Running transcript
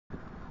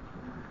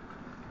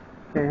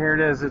Okay, here it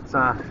is. It's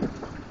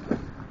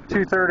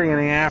 2:30 in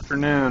the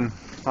afternoon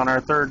on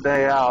our third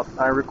day out.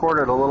 I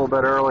recorded a little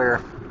bit earlier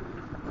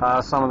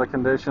some of the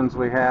conditions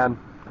we had,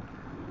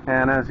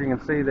 and as you can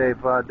see, they've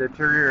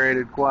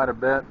deteriorated quite a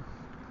bit.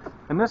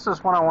 And this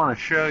is what I want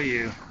to show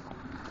you.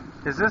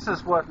 This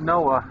is what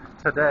NOAA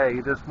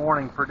today, this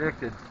morning,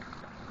 predicted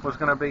was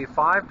going to be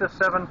 5 to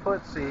 7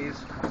 foot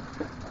seas,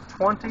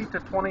 20 to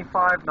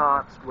 25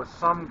 knots with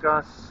some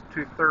gusts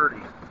to 30.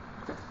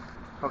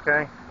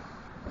 Okay?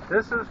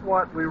 This is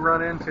what we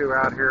run into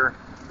out here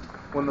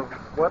when the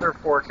weather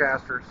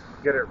forecasters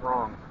get it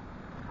wrong.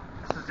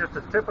 This is just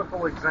a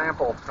typical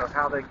example of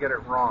how they get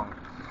it wrong.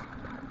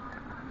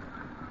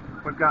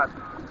 We've got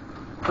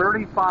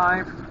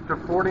 35 to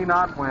 40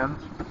 knot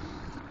winds.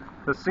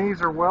 The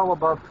seas are well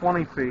above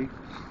 20 feet,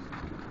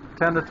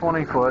 10 to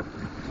 20 foot,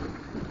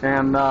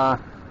 and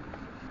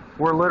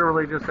we're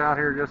literally just out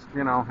here just,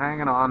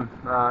 hanging on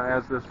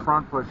as this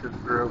front pushes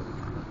through.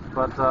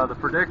 But the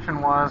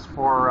prediction was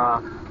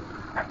for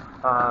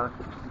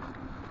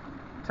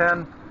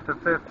 10 to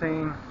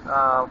 15,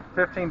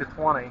 15 to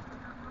 20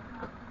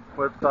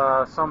 with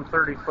some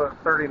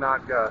 30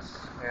 knot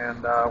gusts,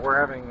 and we're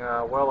having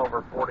well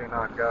over 40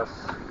 knot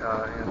gusts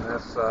in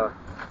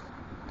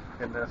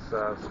this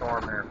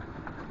storm here.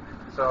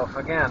 So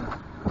again,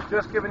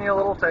 just giving you a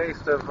little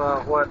taste of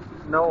what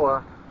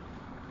NOAA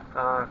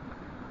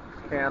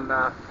can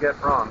get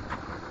wrong.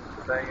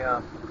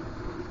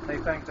 They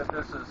think that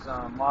this is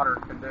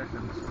moderate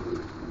conditions,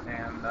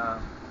 and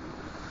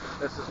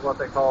this is what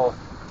they call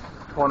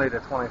 20 to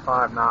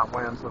 25 knot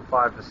winds with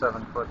 5 to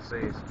 7 foot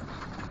seas.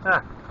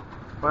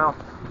 Well,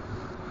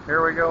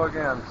 here we go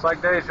again. It's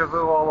like deja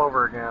vu all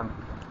over again.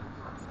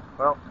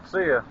 Well,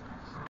 see ya.